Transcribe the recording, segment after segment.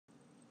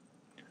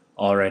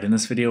Alright, in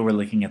this video we're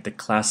looking at the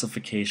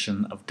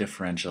classification of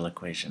differential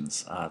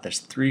equations. There's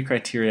three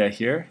criteria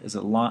here. Is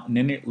it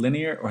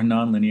linear or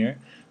nonlinear?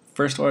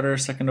 First order,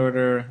 second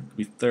order, could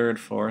be third,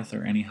 fourth,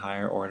 or any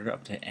higher order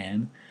up to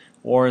n.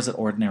 Or is it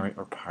ordinary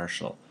or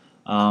partial?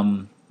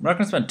 I'm not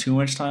going to spend too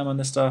much time on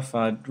this stuff.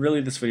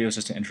 Really this video is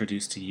just to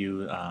introduce to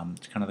you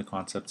kind of the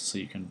concepts so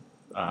you can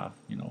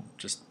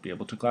just be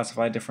able to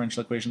classify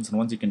differential equations, and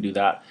once you can do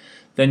that,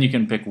 then you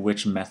can pick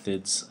which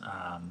methods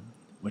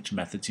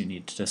you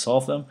need to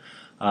solve them.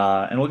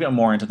 And we'll get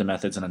more into the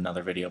methods in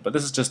another video, but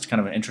this is just kind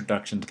of an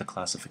introduction to the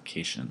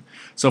classification.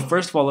 So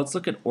first of all, let's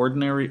look at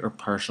ordinary or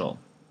partial.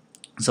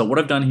 So what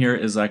I've done here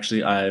is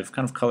actually I've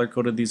kind of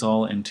color-coded these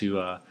all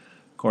into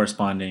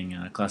corresponding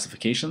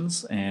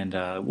classifications, and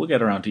we'll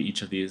get around to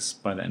each of these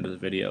by the end of the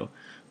video.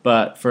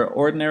 But for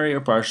ordinary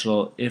or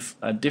partial, if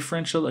a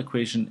differential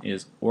equation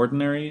is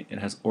ordinary, it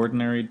has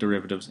ordinary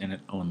derivatives in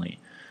it only,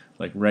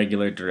 like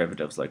regular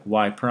derivatives like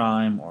y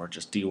prime or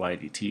just dy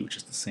dt, which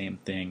is the same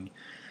thing,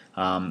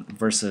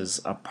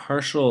 versus a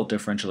partial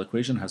differential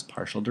equation has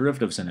partial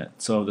derivatives in it.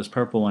 So this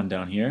purple one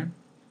down here,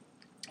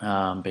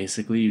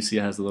 basically you see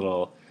it has the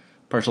little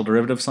partial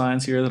derivative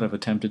signs here that I've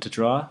attempted to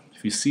draw.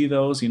 If you see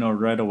those, you know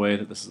right away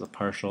that this is a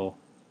partial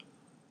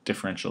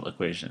differential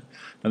equation.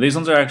 Now these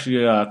ones are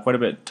actually quite a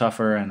bit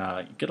tougher and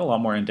get a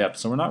lot more in depth,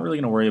 so we're not really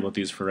going to worry about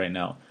these for right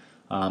now.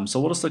 So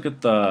we'll just look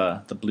at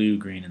the blue,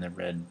 green, and the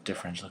red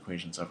differential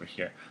equations over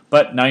here.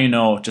 But now you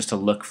know just to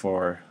look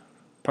for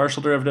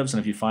partial derivatives,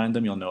 and if you find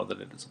them, you'll know that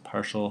it is a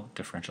partial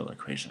differential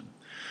equation.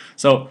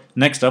 So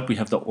next up, we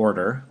have the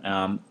order.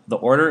 The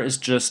order is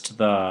just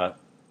the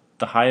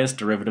highest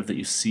derivative that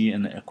you see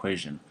in the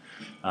equation.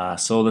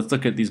 So let's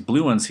look at these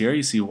blue ones here.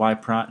 You see y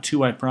prime,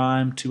 2y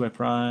prime, 2y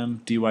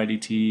prime, dy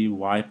dt,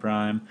 y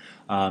prime.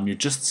 You're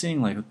just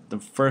seeing like the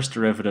first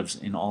derivatives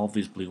in all of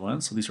these blue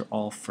ones. So these are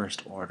all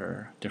first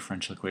order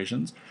differential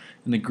equations.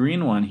 In the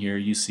green one here,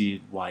 you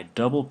see y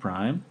double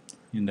prime,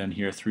 and then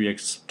here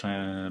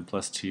 3x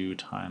plus 2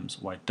 times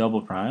y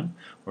double prime,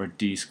 or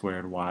d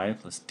squared y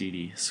plus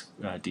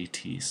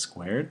dt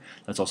squared.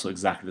 That's also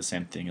exactly the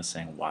same thing as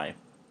saying y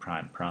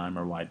prime prime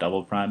or y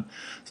double prime.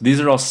 So these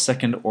are all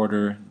second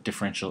order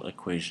differential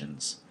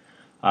equations.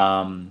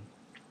 Now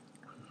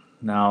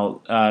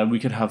we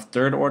could have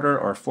third order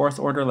or fourth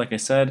order, like I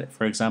said.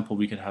 For example,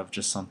 we could have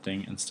just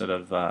something instead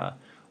of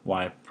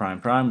y prime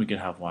prime, we could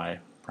have y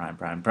prime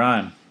prime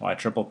prime, y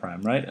triple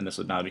prime, right? And this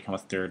would now become a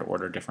third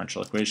order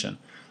differential equation.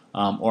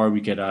 Or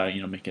we could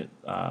make it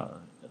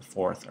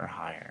fourth or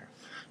higher.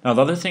 Now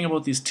the other thing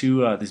about these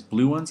two, these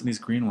blue ones and these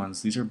green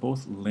ones, these are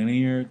both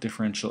linear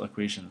differential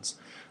equations.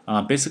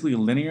 Basically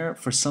linear,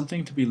 for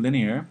something to be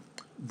linear,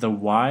 the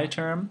y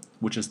term,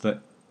 which is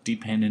the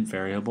dependent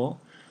variable,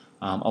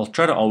 I'll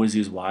try to always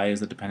use y as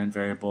the dependent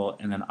variable,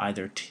 and then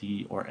either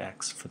t or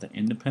x for the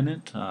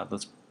independent.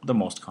 That's the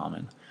most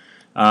common.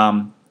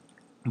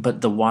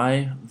 But the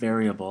y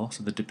variable,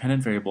 so the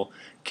dependent variable,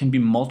 can be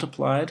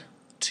multiplied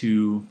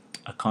to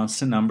a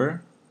constant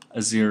number,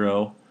 a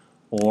 0,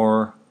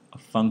 or a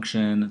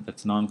function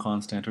that's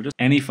non-constant, or just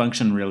any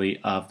function really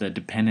of the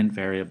dependent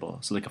variable.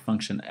 So like a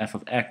function f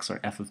of x or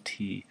f of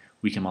t,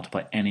 we can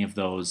multiply any of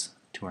those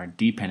to our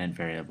dependent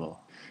variable,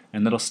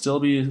 and that'll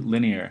still be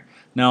linear.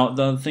 Now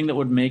the thing that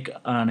would make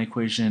an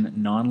equation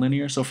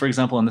non-linear, so for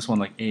example in this one,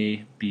 like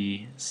a,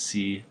 b,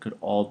 c could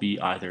all be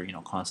either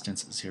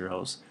constants,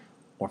 zeros,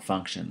 or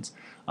functions.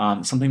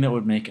 Something that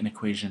would make an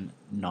equation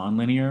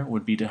non-linear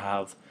would be to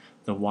have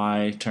the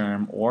y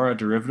term or a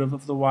derivative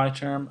of the y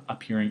term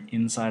appearing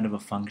inside of a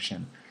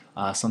function.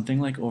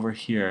 Something like over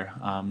here,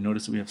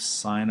 notice that we have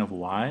sine of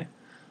y.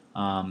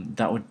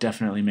 That would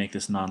definitely make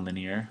this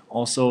nonlinear.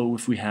 Also,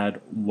 if we had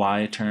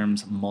y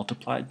terms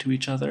multiplied to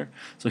each other,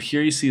 so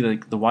here you see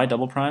like the y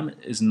double prime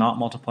is not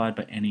multiplied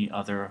by any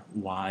other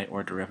y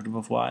or derivative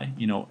of y,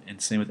 and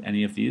same with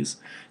any of these.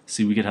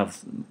 See, we could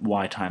have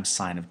y times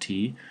sine of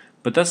t,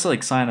 but that's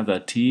like sine of the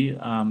t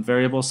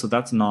variable, so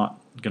that's not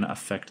going to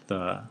affect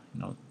the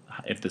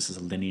if this is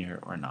linear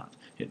or not.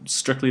 It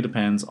strictly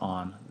depends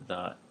on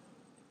the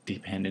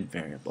dependent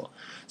variable.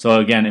 So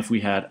again, if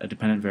we had a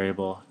dependent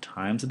variable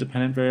times a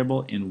dependent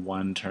variable in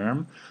one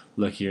term,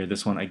 look here,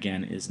 this one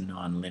again is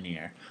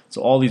non-linear.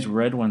 So all these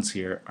red ones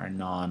here are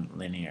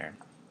non-linear.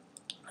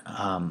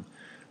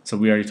 So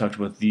we already talked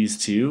about these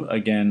two.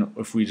 Again,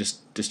 if we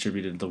just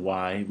distributed the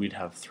y, we'd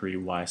have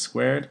 3y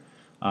squared.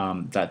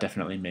 That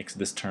definitely makes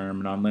this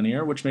term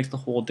non-linear, which makes the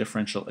whole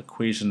differential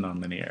equation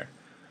non-linear.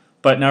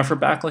 But now if we're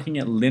back looking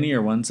at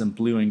linear ones in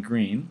blue and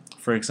green,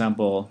 for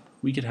example,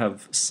 we could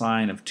have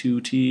sine of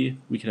 2t,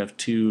 we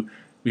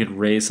could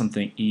raise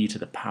something e to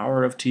the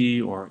power of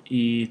t, or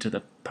e to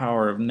the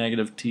power of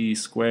negative t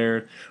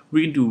squared.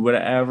 We can do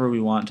whatever we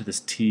want to this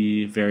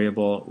t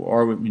variable,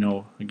 or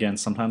again,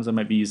 sometimes I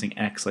might be using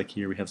x, like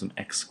here we have some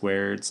x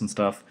squareds and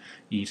stuff,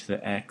 e to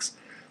the x.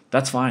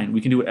 That's fine. We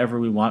can do whatever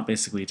we want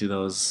basically to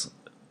those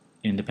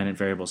independent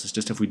variables. It's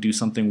just if we do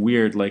something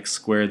weird like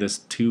square this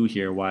 2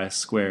 here, y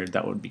squared,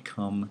 that would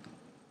become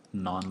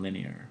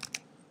nonlinear.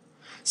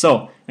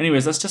 So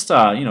anyways, that's just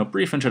a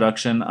brief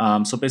introduction.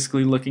 So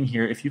basically looking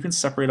here, if you can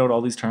separate out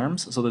all these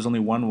terms, so there's only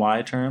one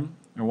y term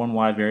or one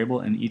y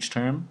variable in each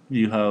term,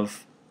 you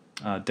have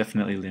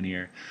definitely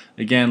linear.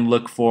 Again,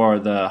 look for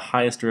the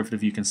highest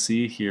derivative you can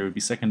see. Here would be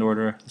second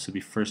order, this would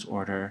be first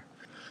order.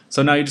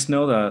 So now you just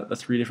know the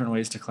three different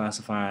ways to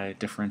classify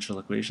differential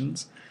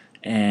equations.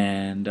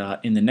 And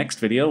in the next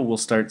video, we'll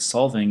start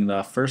solving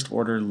the first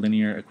order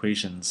linear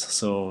equations.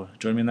 So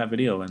join me in that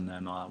video and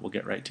then we'll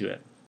get right to it.